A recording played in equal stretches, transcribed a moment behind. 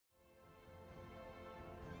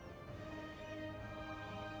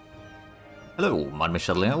Hello, my name is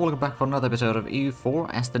Shadley, welcome back for another episode of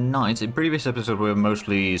EU4 as the Knights. In previous episode we were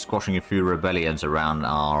mostly squashing a few rebellions around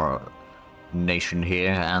our nation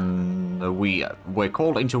here, and we were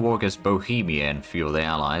called into war against Bohemia and a few of the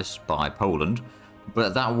allies by Poland,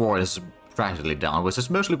 but that war is practically done. We're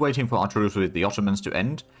just mostly waiting for our truce with the Ottomans to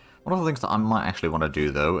end. One of the things that I might actually want to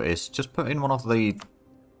do though is just put in one of the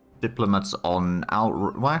diplomats on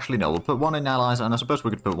well actually no, we'll put one in allies, and I suppose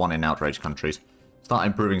we could put one in outrage countries. Start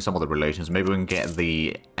improving some of the relations. Maybe we can get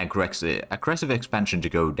the aggressive expansion to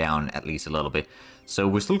go down at least a little bit. So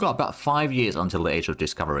we've still got about 5 years until the Age of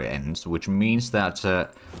Discovery ends, which means that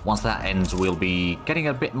once that ends, we'll be getting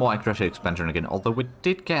a bit more aggressive expansion again. Although we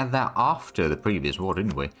did get that after the previous war,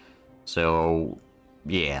 didn't we? So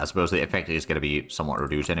yeah, I suppose the effect is going to be somewhat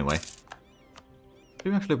reduced anyway. I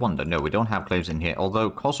do actually wonder. No, we don't have claims in here.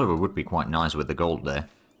 Although Kosovo would be quite nice with the gold there.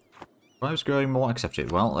 Who's growing more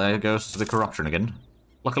accepted? Well, there goes the corruption again.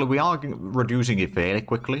 Luckily, we are reducing it fairly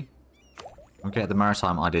quickly. Okay, the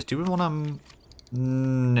maritime ideas. Do we want to...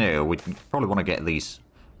 No, we probably want to get these.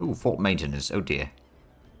 Ooh, fort maintenance. Oh dear.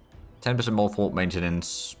 10% more fort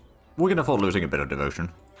maintenance. We can afford losing a bit of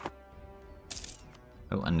devotion.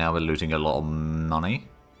 Oh, and now we're losing a lot of money.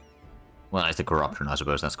 Well, it's the corruption, I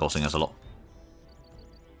suppose. That's costing us a lot.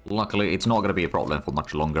 Luckily, it's not going to be a problem for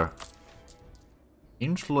much longer.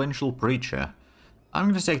 Influential preacher. I'm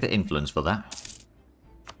going to take the influence for that.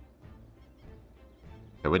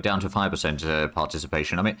 Okay, we're down to 5%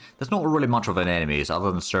 participation. I mean, there's not really much of an enemies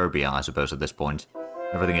other than Serbia, I suppose, at this point.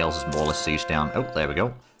 Everything else is more or less sieged down. Oh, there we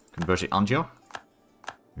go. Converted Antioch.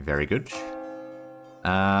 Very good.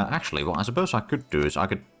 Actually, what I suppose I could do is I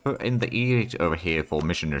could put in the edict over here for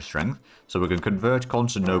missionary strength, so we can convert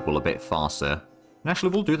Constantinople a bit faster. And actually,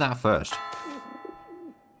 we'll do that first.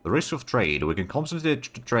 The risk of trade, we can compensate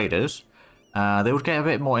the traders. They would get a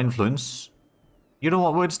bit more influence. You know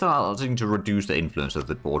what, we're starting to reduce the influence of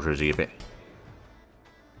the bourgeoisie a bit.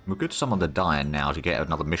 We could summon the Dian now to get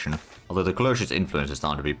another mission, although the clergy's influence is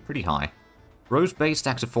starting to be pretty high. Rose base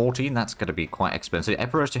stacked to 14, that's going to be quite expensive.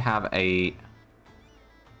 Emperor is to have a...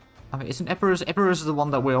 I mean, isn't Emperor's is the one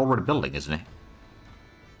that we're already building, isn't it?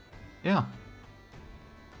 Yeah.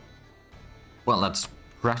 Well, that's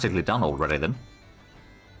practically done already then.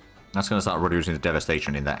 That's going to start reducing the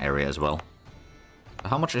devastation in that area as well.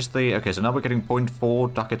 How much is the... Okay, so now we're getting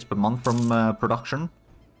 0.4 ducats per month from production.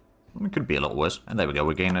 It could be a lot worse. And there we go,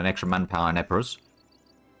 we're gaining an extra manpower in Epirus.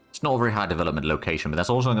 It's not a very high development location, but that's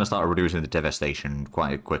also going to start reducing the devastation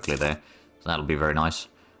quite quickly there. So that'll be very nice.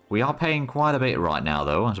 We are paying quite a bit right now,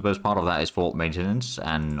 though. I suppose part of that is fort maintenance,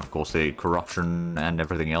 and of course the corruption and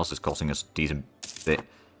everything else is costing us a decent bit.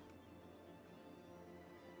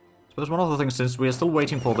 I suppose one of the things, since we're still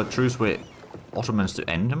waiting for the truce with Ottomans to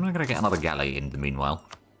end, I'm going to get another galley in the meanwhile.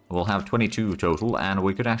 We'll have 22 total, and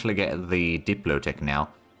we could actually get the Diplotech now.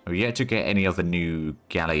 We're yet to get any of the new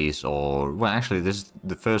galleys, or... Well, actually, this is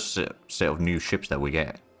the first set of new ships that we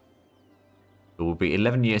get. It will be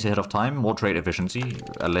 11 years ahead of time, more trade efficiency,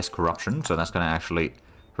 less corruption, so that's going to actually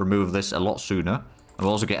remove this a lot sooner. And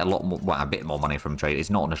we'll also get a lot more, well, a bit more money from trade. It's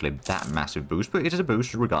not necessarily that massive boost, but it is a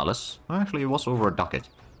boost regardless. Well, actually, it was over a ducat.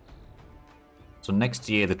 So next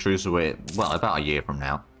year the truce with, well, about a year from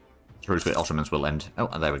now, the truce with Ottomans will end. Oh,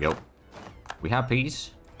 and there we go. We have peace.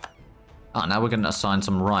 Ah, now we're going to assign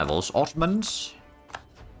some rivals. Ottomans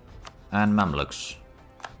and Mamluks.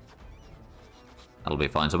 That'll be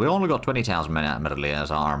fine. So we only got 20,000 men admittedly as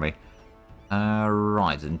our army.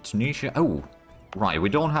 Right, in Tunisia. Oh, right. We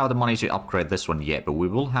don't have the money to upgrade this one yet, but we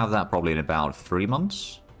will have that probably in about 3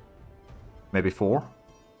 months. Maybe 4.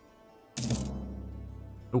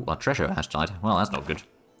 Oh, our treasure has died. Well, that's not good.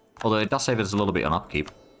 Although it does save us a little bit on upkeep.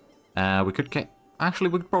 We could get... Actually,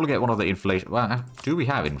 we could probably get one of the inflation... Well, do we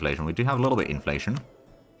have inflation? We do have a little bit of inflation.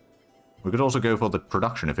 We could also go for the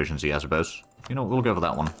production efficiency, I suppose. You know, we'll go for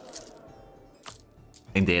that one.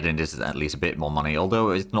 In the end, this is at least a bit more money.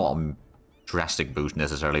 Although it's not a drastic boost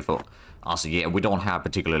necessarily for us. Yeah, we don't have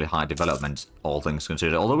particularly high development, all things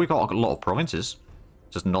considered. Although we got a lot of provinces.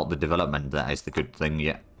 Just not the development that is the good thing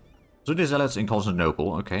yet. So the zealots in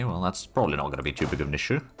Constantinople. Okay, well, that's probably not going to be too big of an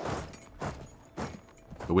issue.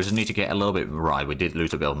 But we just need to get a little bit right. We did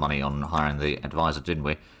lose a bit of money on hiring the advisor, didn't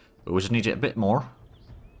we? But we just need to get a bit more.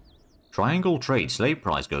 Triangle trade. Slave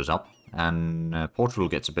price goes up. And Portugal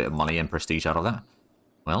gets a bit of money and prestige out of that.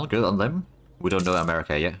 Well, good on them. We don't know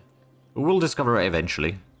America yet. But we'll discover it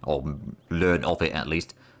eventually. Or learn of it, at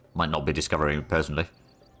least. Might not be discovering it personally.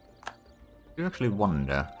 You actually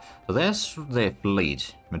wonder. So there's their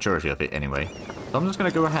fleet, majority of it anyway. So I'm just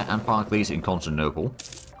going to go ahead and park these in Constantinople.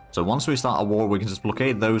 So once we start a war, we can just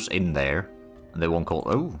blockade those in there. And they won't call,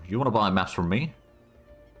 oh, you want to buy maps from me?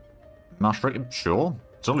 Maastricht, sure.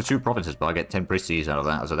 It's only 2 provinces, but I get 10 prestige out of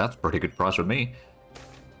that, so that's a pretty good price for me.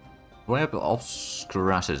 Web of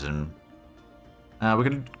Crusade. We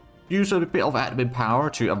can use a bit of admin power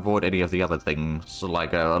to avoid any of the other things, so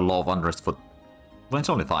like a lot of unrest for... Well, it's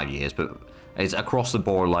only 5 years, but it's across the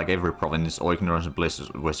board, like every province, or ignorance and bliss,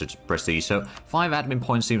 wizards, prestige. So 5 admin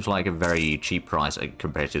points seems like a very cheap price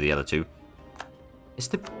compared to the other 2. Is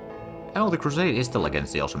the... Oh, the Crusade is still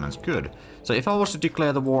against the Ottomans. Good. So if I was to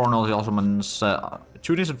declare the war on all the Ottomans,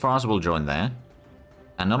 Tunis and France will join there.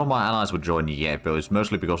 And none of my allies would join yet, but it's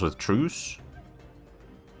mostly because of truce,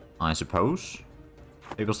 I suppose.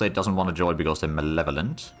 Because they doesn't want to join because they're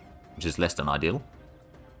malevolent, which is less than ideal.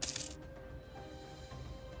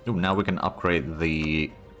 Ooh, now we can upgrade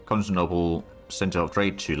the Constantinople Center of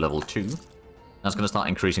Trade to level 2. That's going to start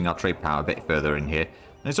increasing our trade power a bit further in here.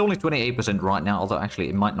 And it's only 28% right now, although actually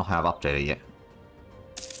it might not have updated yet.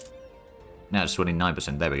 Now it's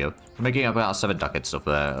 29%, there we go. We're making about 7 ducats of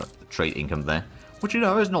trade income there. Which, you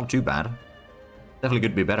know, is not too bad. Definitely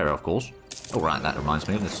could be better, of course. Alright, that reminds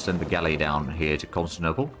me. Let's send the galley down here to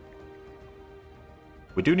Constantinople.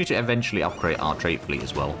 We do need to eventually upgrade our trade fleet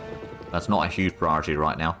as well. That's not a huge priority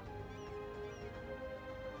right now.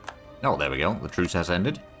 Oh, there we go. The truce has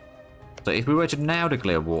ended. So if we were to now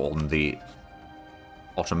declare war on the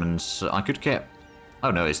Ottomans, I could get...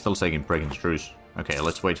 Oh no, it's still saying breaking the truce. Okay,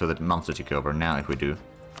 let's wait for the month to tick over now if we do.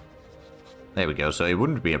 There we go, so it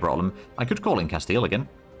wouldn't be a problem. I could call in Castile again.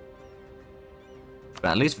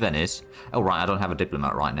 But at least Venice. Oh right, I don't have a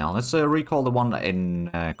diplomat right now. Let's recall the one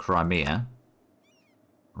in Crimea.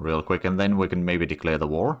 Real quick, and then we can maybe declare the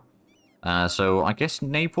war. So I guess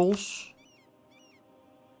Naples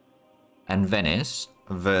and Venice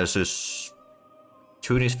versus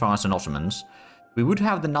Tunis, France and Ottomans. We would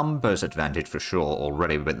have the numbers advantage for sure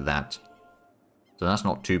already with that. So that's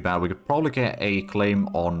not too bad. We could probably get a claim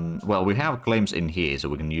on... Well, we have claims in here, so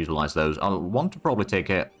we can utilize those. I'll want to probably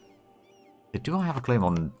take a... Do I have a claim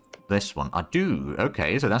on this one? I do.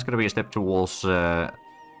 Okay, so that's going to be a step towards... I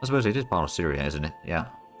suppose it is part of Syria, isn't it? Yeah.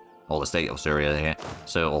 Or the state of Syria here.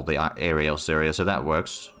 So, or the area of Syria, so that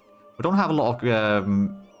works. We don't have a lot of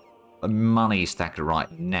money stacked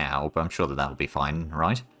right now, but I'm sure that that'll be fine,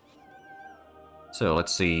 right? So,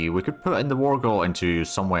 let's see. We could put in the war goal into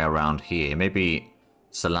somewhere around here. Maybe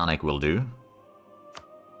Selanik will do.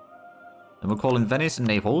 And we'll call in Venice and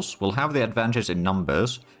Naples. We'll have the advantage in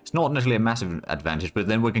numbers. It's not necessarily a massive advantage, but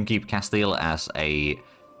then we can keep Castile as a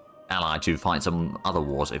ally to fight some other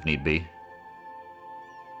wars if need be.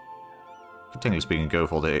 Technically speaking, go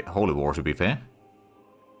for the Holy War, to be fair.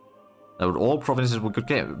 All provinces, we could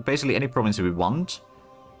get basically any province we want.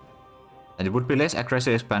 And it would be less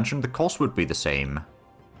aggressive expansion. The cost would be the same.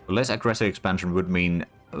 Less aggressive expansion would mean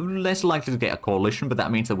less likely to get a coalition, but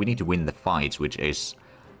that means that we need to win the fight, which is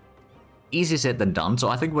easier said than done. So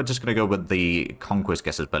I think we're just going to go with the Conquest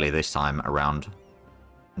Casus Belli this time around.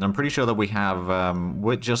 And I'm pretty sure that we have,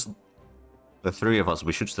 with just the 3 of us,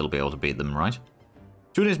 we should still be able to beat them, right?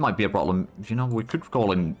 Tunis might be a problem. You know, we could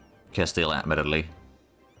call in Castile, admittedly,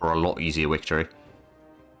 for a lot easier victory.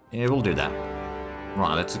 Yeah, we'll do that.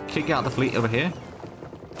 Right, let's kick out the fleet over here.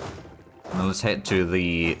 And let's head to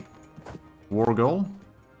the war goal.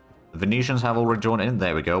 The Venetians have already joined in.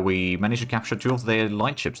 There we go. We managed to capture 2 of their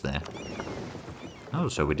light ships there. Oh,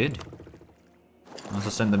 so we did.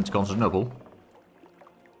 Let's send them to Constantinople.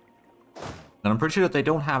 And I'm pretty sure that they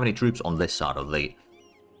don't have any troops on this side of the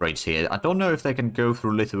rates here. I don't know if they can go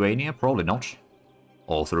through Lithuania. Probably not.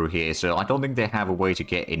 Or through here. So I don't think they have a way to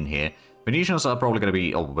get in here. Venetians are probably going to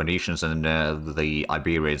be... Oh, Venetians and the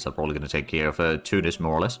Iberians are probably going to take care of Tunis,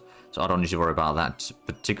 more or less. So I don't need to worry about that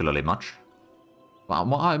particularly much. But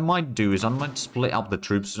what I might do is I might split up the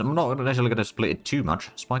troops. I'm not necessarily going to split it too much.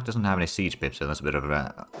 Spike doesn't have any siege pips, so that's a bit of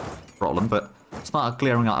a problem. But start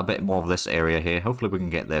clearing out a bit more of this area here. Hopefully we can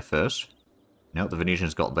get there first. No, the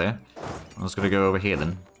Venetians got there. I'm just going to go over here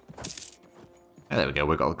then. Yeah, there we go.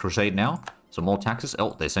 We've got the Crusade now. Some more taxes.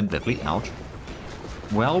 Oh, they sent their fleet out.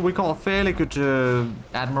 Well, we got a fairly good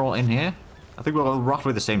admiral in here. I think we've got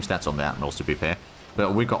roughly the same stats on the admirals, to be fair.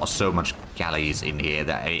 But we got so much galleys in here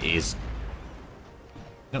that it is...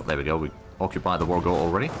 Oh, there we go. We occupied the war goal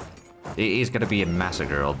already. It is going to be a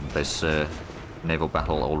massacre on this naval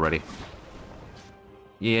battle already.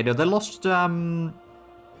 Yeah, no, they lost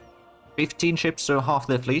 15 ships, so half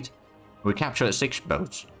their fleet. We captured 6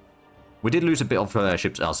 boats. We did lose a bit of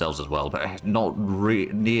ships ourselves as well, but not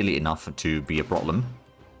nearly enough to be a problem.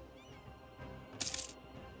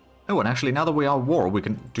 Oh, and actually, now that we are at war, we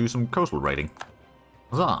can do some coastal raiding.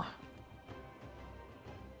 Huzzah!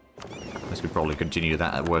 This could probably continue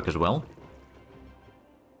that at work as well.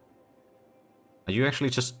 Are you actually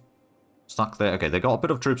just... stuck there. Okay, they got a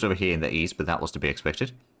bit of troops over here in the east, but that was to be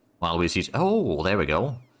expected. While we see... Oh, there we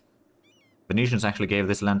go. Venetians actually gave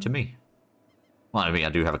this land to me. Well, I mean, I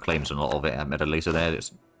do have a claims on a lot of it, admittedly, so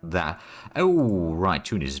there's that. Oh, right,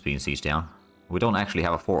 Tunis is being sieged down. We don't actually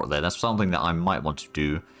have a fort there. That's something that I might want to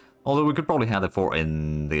do. Although we could probably have the fort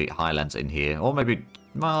in the highlands in here. Or maybe,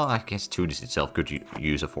 well, I guess Tunis itself could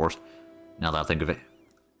use a fort. Now that I think of it.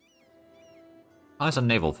 How's our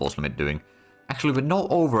naval force limit doing? Actually, we're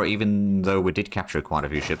not over, even though we did capture quite a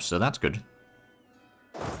few ships, so that's good.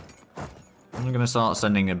 I'm going to start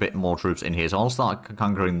sending a bit more troops in here, so I'll start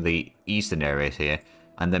conquering the eastern areas here.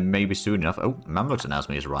 And then maybe soon enough... Oh, Mamluks announced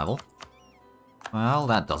me his arrival. Well,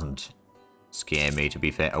 that doesn't scare me, to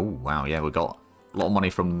be fair. Oh, wow, yeah, we got a lot of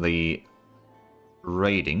money from the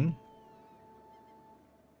raiding.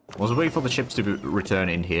 We'll wait for the ships to return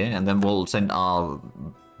in here, and then we'll send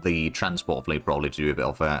the transport fleet probably to do a bit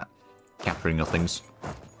of capturing of things.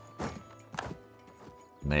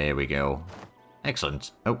 There we go.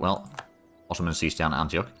 Excellent. Oh, well... Ottoman seized down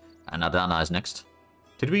Antioch, and Adana is next.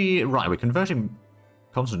 Did we... Right, we're converting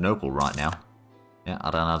Constantinople right now. Yeah,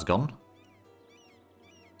 Adana's gone.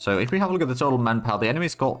 So if we have a look at the total manpower, the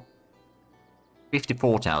enemy's got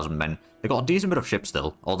 54,000 men. They've got a decent bit of ships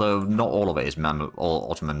still, although not all of it is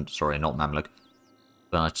Ottoman, sorry, not Mamluk.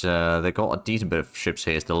 But they've got a decent bit of ships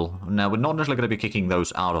here still. Now, we're not necessarily going to be kicking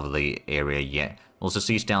those out of the area yet. We'll just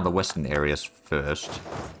siege down the western areas first.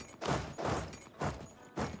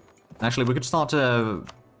 Actually, we could start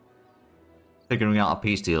figuring out a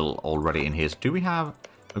peace deal already in here. So do we have...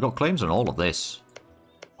 We've got claims on all of this.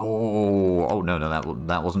 Oh, no,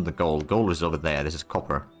 that wasn't the gold. Gold is over there. This is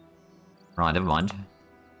copper. Right, never mind.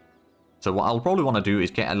 So what I'll probably want to do is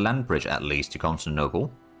get a land bridge at least to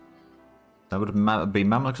Constantinople. That would be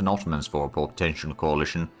Mamluks and Ottomans for a potential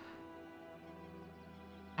coalition.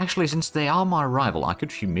 Actually, since they are my rival, I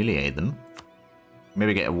could humiliate them.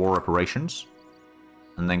 Maybe get a war reparations.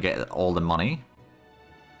 And then get all the money.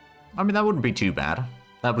 I mean, that wouldn't be too bad.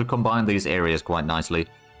 That would combine these areas quite nicely.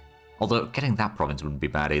 Although, getting that province wouldn't be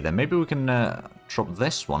bad either. Maybe we can drop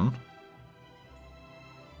this one.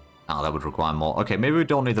 Ah, that would require more. Okay, maybe we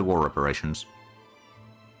don't need the war reparations.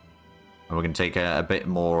 And we can take a bit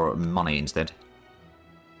more money instead.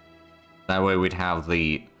 That way we'd have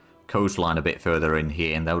the coastline a bit further in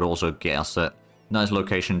here. And that would also get us a nice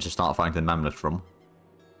location to start fighting the Mamluks from.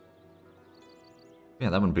 Yeah,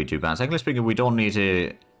 that wouldn't be too bad. Technically speaking, we don't need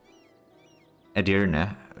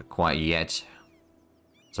Edirne quite yet.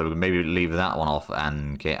 So we can maybe leave that one off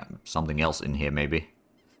and get something else in here, maybe.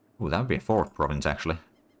 Ooh, that would be a fourth province, actually.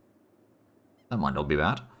 That might not be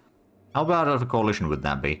bad. How bad of a coalition would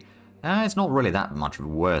that be? It's not really that much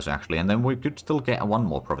worse, actually. And then we could still get one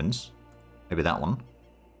more province. Maybe that one.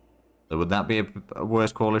 So would that be a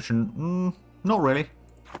worse coalition? Not really.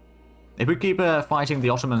 If we keep fighting the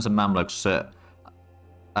Ottomans and Mamluks...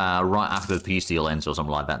 right after the peace deal ends or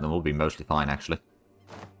something like that, then we'll be mostly fine, actually.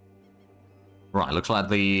 Right, looks like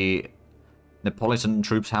the Neapolitan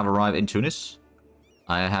troops have arrived in Tunis.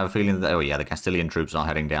 I have a feeling that... Oh yeah, the Castilian troops are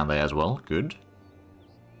heading down there as well. Good.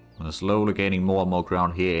 We're slowly gaining more and more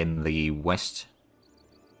ground here in the west.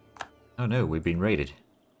 Oh no, we've been raided.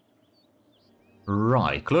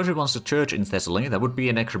 Right, clergy wants a church in Thessaly. That would be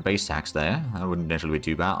an extra base tax there. That wouldn't necessarily be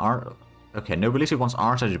too bad. Okay, Nobility wants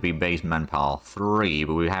Arta to be base manpower 3,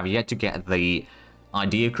 but we have yet to get the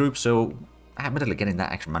idea group, so admittedly getting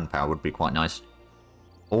that extra manpower would be quite nice.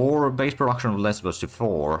 Or base production of Lesbos to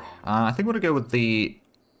 4. I think we're going to go with the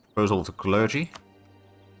proposal of the clergy.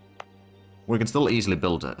 We can still easily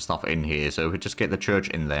build stuff in here, so if we just get the church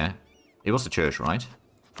in there. It was the church, right?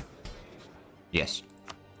 Yes.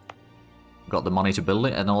 Got the money to build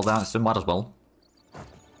it and all that, so might as well.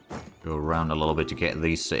 Go around a little bit to get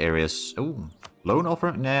these areas. Oh, loan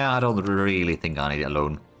offer? Nah, I don't really think I need a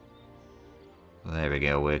loan. There we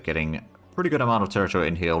go. We're getting a pretty good amount of territory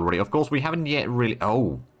in here already. Of course, we haven't yet really...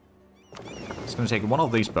 Oh. It's going to take one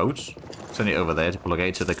of these boats. Send it over there to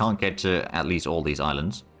blockade so they can't get to at least all these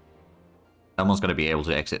islands. Someone's going to be able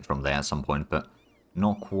to exit from there at some point, but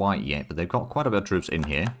not quite yet. But they've got quite a bit of troops in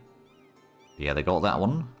here. Yeah, they got that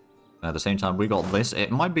one. At the same time, we got this. It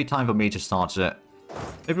might be time for me to start...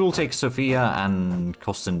 Maybe we'll take Sofia and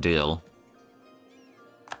Costandil.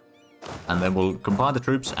 And then we'll combine the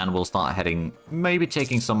troops and we'll start heading... Maybe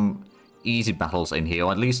taking some easy battles in here.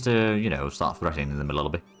 Or at least, you know, start threatening them a little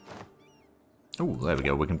bit. Oh, there we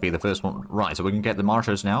go. We can be the first one. Right, so we can get the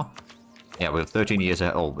martyrs now. Yeah, we're 13 years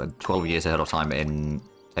ahead, or 12 years ahead of time in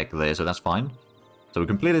tech there, so that's fine. So we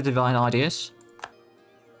completed Divine Ideas.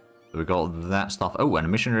 So we got that stuff. Oh, and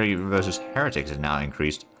Missionary versus Heretics is now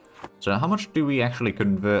increased. So how much do we actually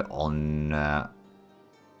convert on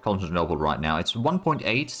Constantinople right now. It's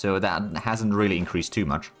 1.8, so that hasn't really increased too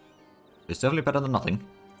much. It's definitely better than nothing.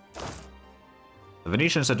 The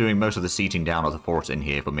Venetians are doing most of the sieging down of the forts in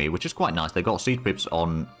here for me, which is quite nice. They got siege pips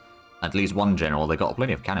on at least one general. They got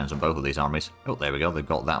plenty of cannons on both of these armies. Oh, there we go. They've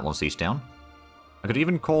got that one sieged down. I could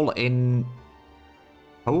even call in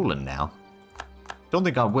Poland now. Don't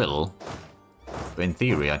think I will. But in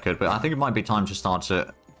theory, I could. But I think it might be time to start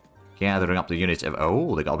gathering up the units of...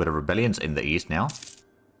 Oh, they got a bit of rebellions in the east now.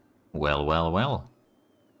 Well, well, well.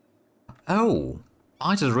 Oh,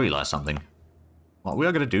 I just realized something. What we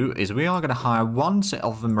are going to do is we are going to hire one set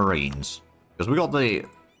of the Marines. Because we got the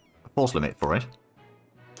force limit for it.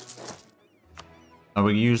 And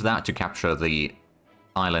we use that to capture the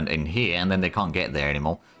island in here, and then they can't get there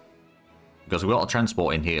anymore. Because we've got a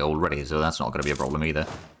transport in here already, so that's not going to be a problem either.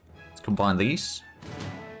 Let's combine these.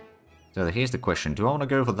 So here's the question. Do I want to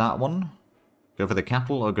go for that one? Go for the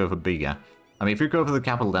capital or go for Biga? I mean, if you go for the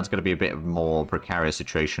capital, that's going to be a bit more precarious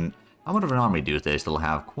situation. How much of an army do they still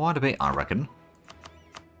have? Quite a bit, I reckon.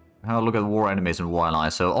 Have a look at the war enemies and war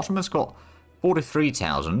allies. So Ottomans got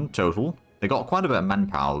 43,000 total. They got quite a bit of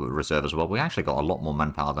manpower reserve as well. We actually got a lot more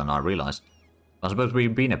manpower than I realized. I suppose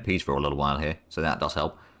we've been at peace for a little while here, so that does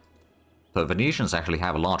help. But Venetians actually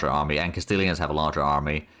have a larger army, and Castilians have a larger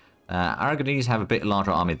army. Aragonese have a bit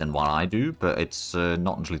larger army than what I do, but it's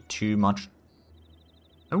not actually too much.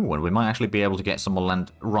 Oh, and we might actually be able to get some more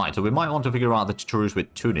land. Right, so we might want to figure out the truce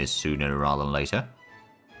with Tunis sooner rather than later.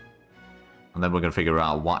 And then we're going to figure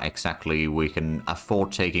out what exactly we can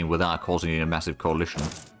afford taking without causing a massive coalition.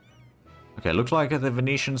 Okay, looks like the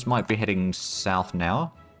Venetians might be heading south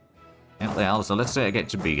now. Yeah, they are, so let's get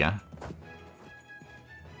to Biga.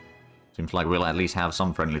 Seems like we'll at least have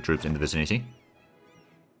some friendly troops in the vicinity.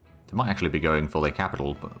 They might actually be going for their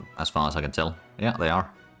capital, as far as I can tell. Yeah, they are.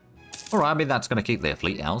 Alright, I mean, that's going to keep their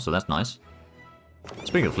fleet out, so that's nice.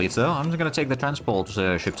 Speaking of fleets, though, I'm just going to take the transport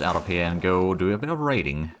ships out of here and go do a bit of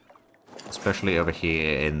raiding. Especially over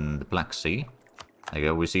here in the Black Sea. There you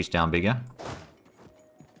go, we siege down Biga.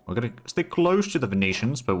 We're going to stick close to the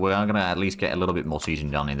Venetians, but we are going to at least get a little bit more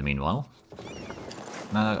sieging done in the meanwhile.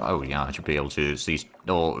 Oh yeah, I should be able to siege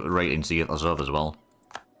or raid in Sea Azov as well.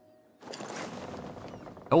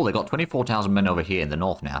 Oh, they got 24,000 men over here in the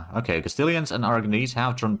north now. Okay, Castilians and Aragonese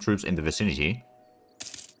have troops in the vicinity.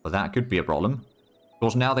 But that could be a problem. Of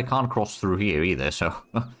course, now they can't cross through here either, so...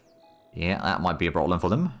 yeah, that might be a problem for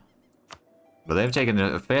them. But they've taken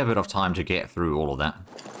a fair bit of time to get through all of that.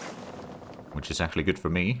 Which is actually good for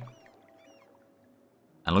me.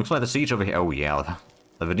 And looks like the siege over here... Oh, yeah.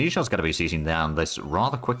 The Venetians got to be sieging down this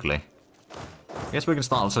rather quickly. I guess we can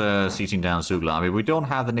start sieging down Sugla. I mean, we don't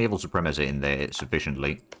have the naval supremacy in there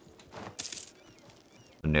sufficiently.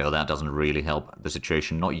 No, that doesn't really help the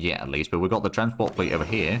situation. Not yet, at least. But we've got the transport fleet over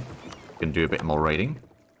here. We can do a bit more raiding.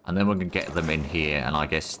 And then we can get them in here. And I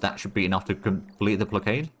guess that should be enough to complete the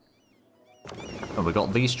blockade. And we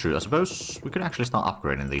got these two. I suppose we could actually start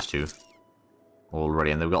upgrading these two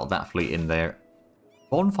already. And they've got that fleet in there.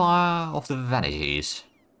 Bonfire of the Vanities.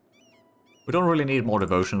 We don't really need more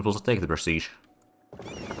devotions. We'll just take the prestige.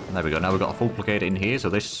 And there we go. Now we've got a full blockade in here. So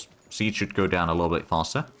this siege should go down a little bit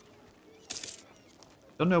faster.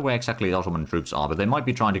 Don't know where exactly the Ottoman troops are, but they might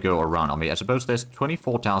be trying to go around on me. I suppose there's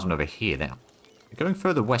 24,000 over here now. They're going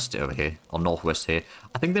further west over here, or northwest here.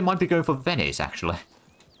 I think they might be going for Venice, actually.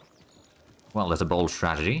 Well, that's a bold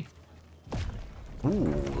strategy.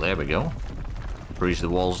 Ooh, there we go. Breach the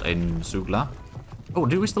walls in Sugla. Oh,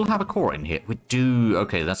 do we still have a core in here? We do.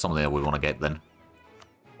 Okay, that's something that we want to get then.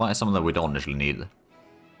 Well, it's something that we don't initially need.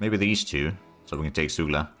 Maybe these two, so we can take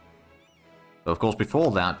Sugla. But of course,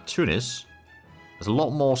 before that, Tunis. There's a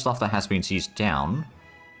lot more stuff that has been seized down.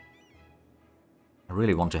 I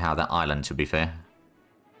really want to have that island, to be fair.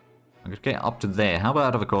 I could get up to there. How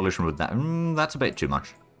about have a coalition with that? That's a bit too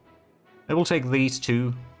much. Maybe we'll take these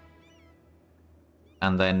two.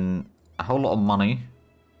 And then a whole lot of money.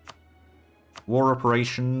 War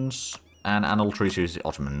operations. And annul treaty with the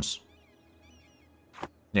Ottomans.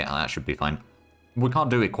 Yeah, that should be fine. We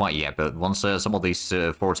can't do it quite yet, but once some of these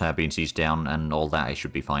forts have been seized down and all that, it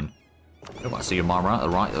should be fine. Oh, I see you,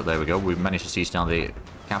 Marmara. Right, there we go. We've managed to seize down the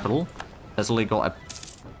capital. Thessaly got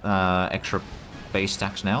a extra base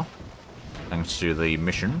stacks now, thanks to the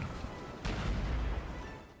mission.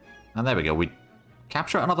 And there we go. We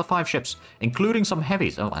capture another 5 ships, including some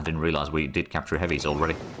heavies. Oh, I didn't realize we did capture heavies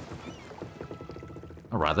already.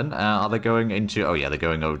 Alright then. Are they going into... Oh yeah, they're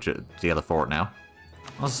going over to the other fort now.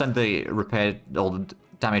 I'll send the repaired... All the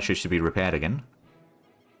damage ships to be repaired again.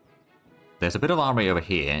 There's a bit of army over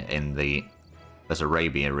here in the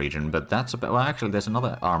Arabia region, but that's a bit... Well, actually, there's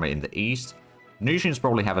another army in the east. Nusians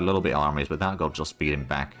probably have a little bit of armies, but that got just beaten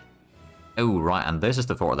back. Oh, right, and this is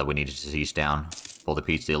the fort that we needed to seize down for the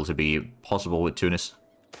peace deal to be possible with Tunis.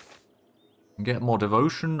 Get more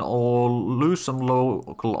devotion or lose some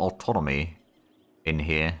local autonomy in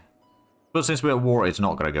here. But since we're at war, it's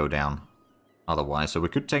not going to go down otherwise. So we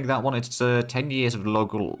could take that one. It's 10 years of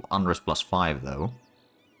local unrest plus 5, though.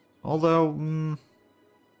 Although,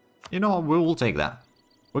 you know what, we'll take that.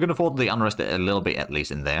 We can afford the unrest a little bit, at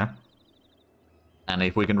least, in there. And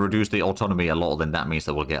if we can reduce the autonomy a lot, then that means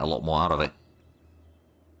that we'll get a lot more out of it.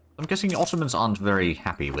 I'm guessing Ottomans aren't very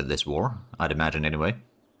happy with this war. I'd imagine, anyway.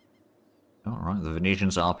 Alright, the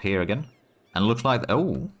Venetians are up here again. And looks like...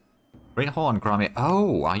 Oh! Great Horn, Crimea.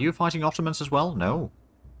 Oh, are you fighting Ottomans as well? No.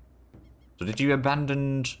 So did you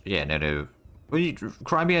abandon... Yeah, no. Well,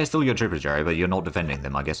 Crimea is still your tributary, but you're not defending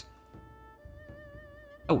them, I guess.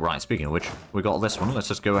 Oh, right, speaking of which, we got this one. Let's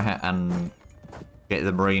just go ahead and get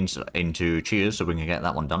the Marines into Cheers so we can get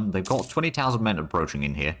that one done. They've got 20,000 men approaching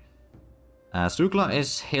in here. Sugla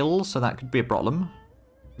is hill, so that could be a problem.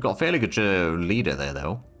 We've got a fairly good leader there,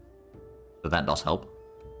 though. So that does help.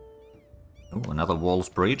 Oh, another wall's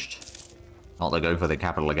breached. Oh, they're going for the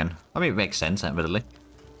capital again. I mean, it makes sense, admittedly.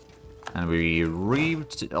 And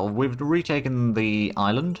we've retaken the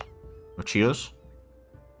island of Chios.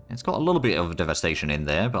 It's got a little bit of devastation in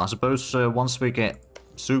there, but I suppose once we get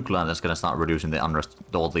Sugla, that's going to start reducing the unrest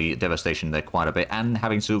or the devastation there quite a bit. And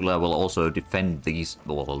having Sugla will also defend these,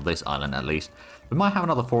 well, this island at least. We might have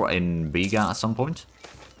another fort in Biga at some point.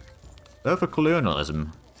 For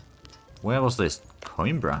colonialism. Where was this?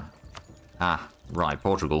 Coimbra? Ah, right,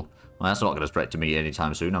 Portugal. Well, that's not going to spread to me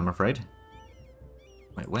anytime soon, I'm afraid.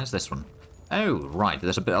 Wait, where's this one? Oh, right,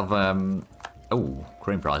 there's a bit of, oh,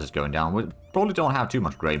 grain prices going down. We probably don't have too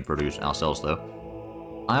much grain produced ourselves,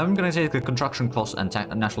 though. I'm going to take the construction cost and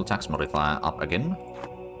national tax modifier up again.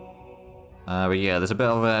 But yeah, there's a bit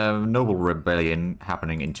of a noble rebellion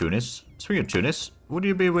happening in Tunis. Speaking of Tunis, would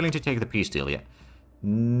you be willing to take the peace deal yet?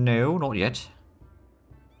 No, not yet.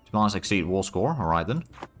 Demands exceed war score. Alright then.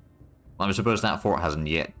 I suppose that fort hasn't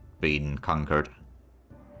yet been conquered.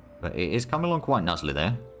 But it is coming along quite nicely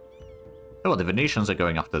there. Oh, the Venetians are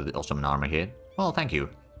going after the Ottoman army here. Well, thank you.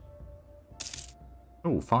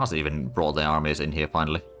 Oh, Fars even brought their armies in here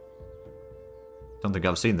finally. Don't think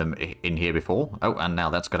I've seen them in here before. Oh, and now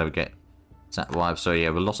that's going to get that wipe. So yeah,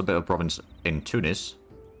 we lost a bit of province in Tunis.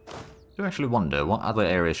 I do actually wonder, what other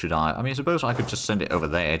areas should I mean, I suppose I could just send it over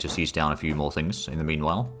there to seize down a few more things in the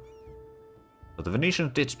meanwhile. But the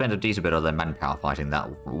Venetians did spend a decent bit of their manpower fighting that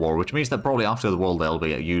war, which means that probably after the war they'll be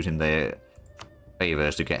using their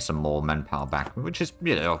favors to get some more manpower back, which is,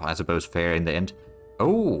 you know, I suppose fair in the end.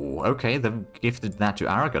 Oh, okay, they've gifted that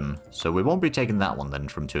to Aragon, so we won't be taking that one then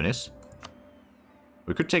from Tunis.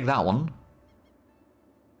 We could take that one.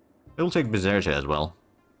 We'll take Bizerta as well.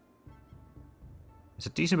 It's a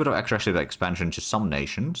decent bit of aggressive expansion to some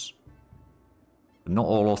nations. But not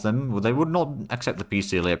all of them. Well, they would not accept the peace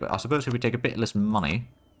deal here, but I suppose if we take a bit less money...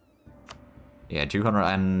 Yeah,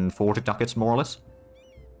 240 ducats, more or less.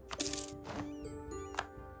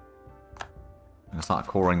 I'm going to start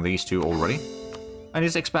coring these two already. And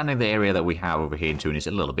it's expanding the area that we have over here in Tunis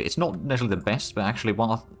a little bit. It's not necessarily the best, but actually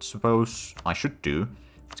what I suppose I should do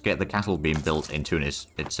is get the castle being built in Tunis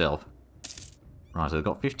itself. Right, so they've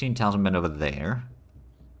got 15,000 men over there.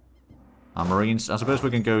 Our Marines, I suppose we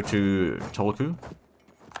can go to Tolku.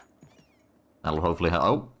 That'll hopefully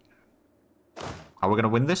help. Oh! How are we going to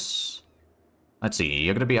win this? Let's see,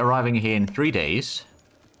 you're going to be arriving here in 3 days.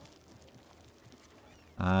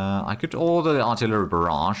 I could order the artillery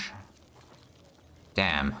barrage.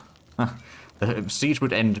 Damn. The siege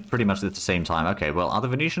would end pretty much at the same time. Okay, well, are the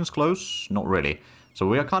Venetians close? Not really. So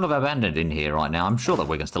we are kind of abandoned in here right now. I'm sure that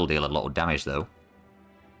we can still deal a lot of damage, though.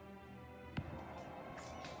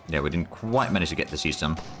 Yeah, we didn't quite manage to get the siege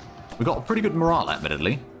done. We got a pretty good morale,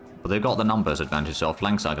 admittedly. But they've got the numbers advantage, so our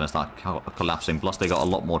flanks are going to start collapsing. Plus, they got a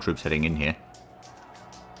lot more troops heading in here.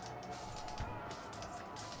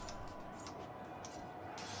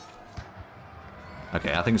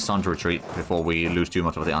 Okay, I think it's time to retreat before we lose too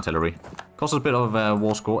much of the artillery. Costs us a bit of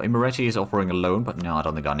war score. Imereti is offering a loan, but no, I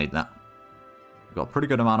don't think I need that. We've got a pretty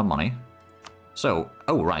good amount of money. So,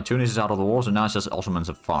 oh right, Tunis is out of the war, so now it's just Ottomans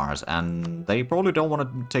of Fars. And they probably don't want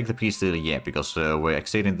to take the peace deal yet, because we're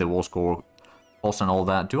exceeding the war score cost and all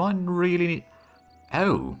that. Do I really need...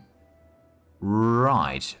 Oh.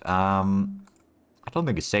 Right. I don't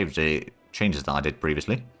think it saved the changes that I did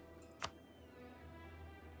previously.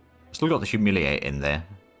 Still got the Humiliate in there.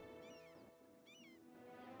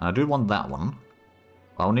 And I do want that one.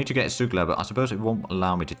 I'll need to get Sugla, but I suppose it won't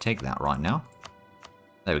allow me to take that right now.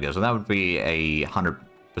 There we go. So that would be a 100%.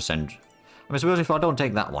 I I suppose if I don't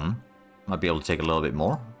take that one, I might be able to take a little bit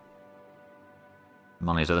more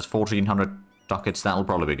money. So that's 1,400 ducats. That'll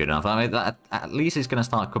probably be good enough. I mean, that, at least it's going to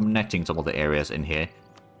start connecting some of the areas in here.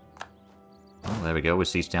 Oh, there we go. We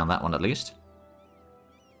siege down that one at least.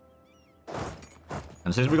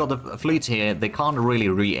 And since we got the fleets here, they can't really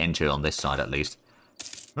re-enter on this side at least.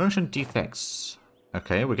 Merchant defects.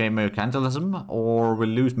 Okay, we gain mercantilism, or we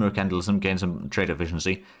lose mercantilism, gain some trade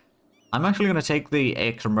efficiency. I'm actually going to take the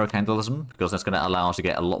extra mercantilism, because that's going to allow us to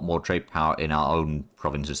get a lot more trade power in our own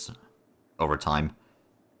provinces over time.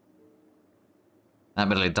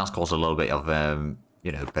 Admittedly, it does cost a little bit of,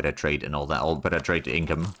 you know, better trade and all that, or better trade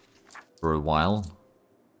income for a while.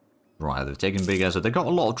 Right, they've taken bigger, so they've got a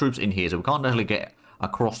lot of troops in here, so we can't actually get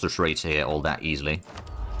across the straits here all that easily.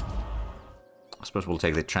 I suppose we'll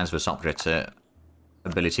take the transfer subject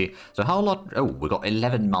ability. So how long... Oh, we got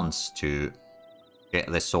 11 months to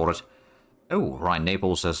get this sorted. Oh, right,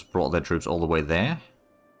 Naples has brought their troops all the way there.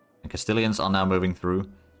 And Castilians are now moving through.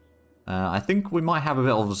 I think we might have a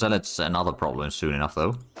bit of zealots and other problems soon enough,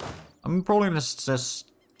 though. I'm probably going to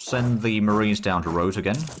just send the Marines down to Rhodes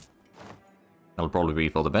again. That'll probably be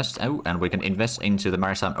for the best. Oh, and we can invest into the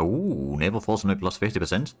maritime... Oh, naval force plus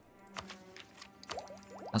 50%.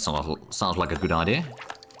 That sounds like a good idea.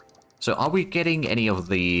 So, are we getting any of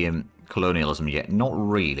the colonialism yet? Not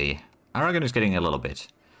really. Aragon is getting a little bit.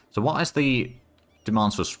 So, what is the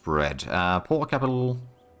demands for spread? Port capital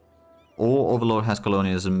or Overlord has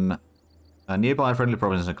colonialism. Nearby friendly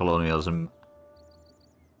provinces and colonialism.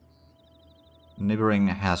 Neighboring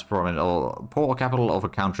has province or port capital of a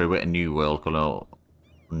country with a new world colonial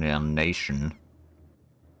nation.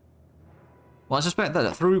 Well, I suspect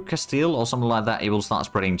that through Castile or something like that, it will start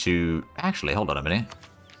spreading to... Actually, hold on a minute.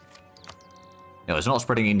 No, it's not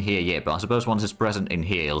spreading in here yet, but I suppose once it's present in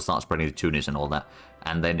here, it'll start spreading to Tunis and all that.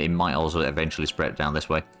 And then it might also eventually spread down this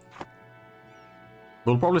way.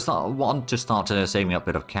 We'll probably want to start saving up a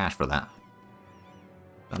bit of cash for that.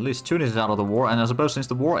 At least Tunis is out of the war, and I suppose since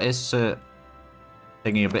the war is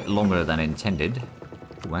taking a bit longer than intended...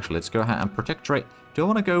 Ooh, actually, let's go ahead and protectorate. Do I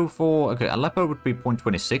want to go for... Okay, Aleppo would be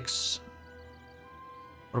 0.26.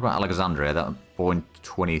 What about Alexandria? That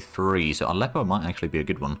 0.23. So Aleppo might actually be a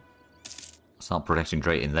good one. Start protecting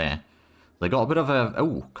trade in there. They got a bit of a...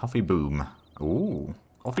 Oh, coffee boom. Ooh,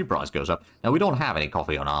 coffee price goes up. Now, we don't have any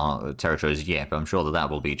coffee on our territories yet, but I'm sure that that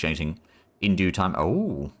will be changing in due time.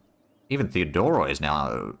 Oh, even Theodora is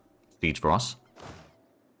now siege for us.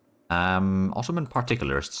 Ottoman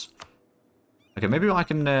particularists. Okay, maybe I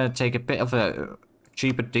can take a bit of a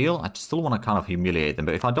cheaper deal. I still want to kind of humiliate them,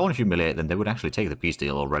 but if I don't humiliate them, they would actually take the peace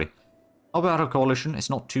deal already. How about a coalition? It's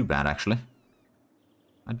not too bad, actually.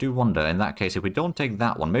 I do wonder, in that case, if we don't take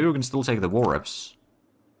that one, maybe we can still take the war reps.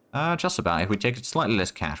 Just about. If we take slightly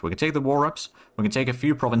less cash, we can take the war reps, we can take a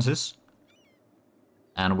few provinces,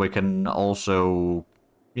 and we can also...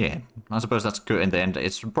 Yeah, I suppose that's good in the end.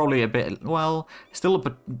 It's probably a bit... Well, still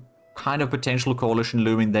a kind of potential coalition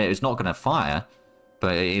looming there. It's not going to fire,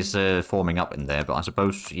 but it is forming up in there. But I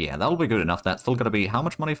suppose, yeah, that'll be good enough. That's still going to be how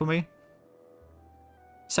much money for me?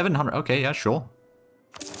 700. Okay, yeah, sure.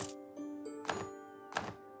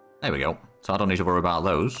 There we go. So I don't need to worry about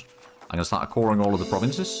those. I'm going to start coring all of the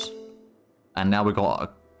provinces. And now we've got a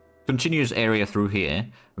continuous area through here.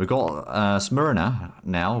 We've got Smyrna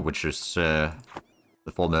now, which is the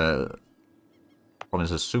former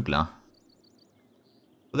province of Sugla.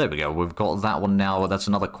 But there we go. We've got that one now. That's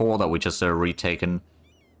another core that we just retaken.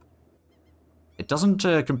 It doesn't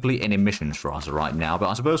complete any missions for us right now, but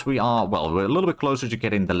I suppose we are... Well, we're a little bit closer to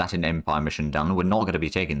getting the Latin Empire mission done. We're not going to be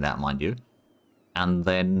taking that, mind you. And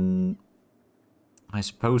then... I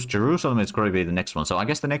suppose Jerusalem is going to be the next one. So I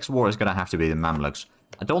guess the next war is going to have to be the Mamluks.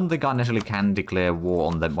 I don't think I necessarily can declare war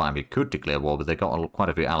on them. Well, I mean, we could declare war, but they've got quite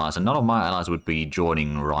a few allies. And none of my allies would be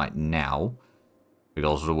joining right now.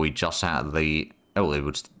 Because we just had the... Oh, they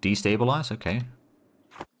would destabilize? Okay.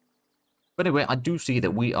 But anyway, I do see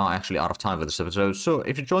that we are actually out of time for this episode. So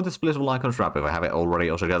if you enjoyed this, please like and subscribe if I haven't already.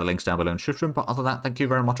 Also, get the links down below in the description. But other than that, thank you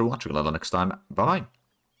very much for watching. Until next time, bye-bye.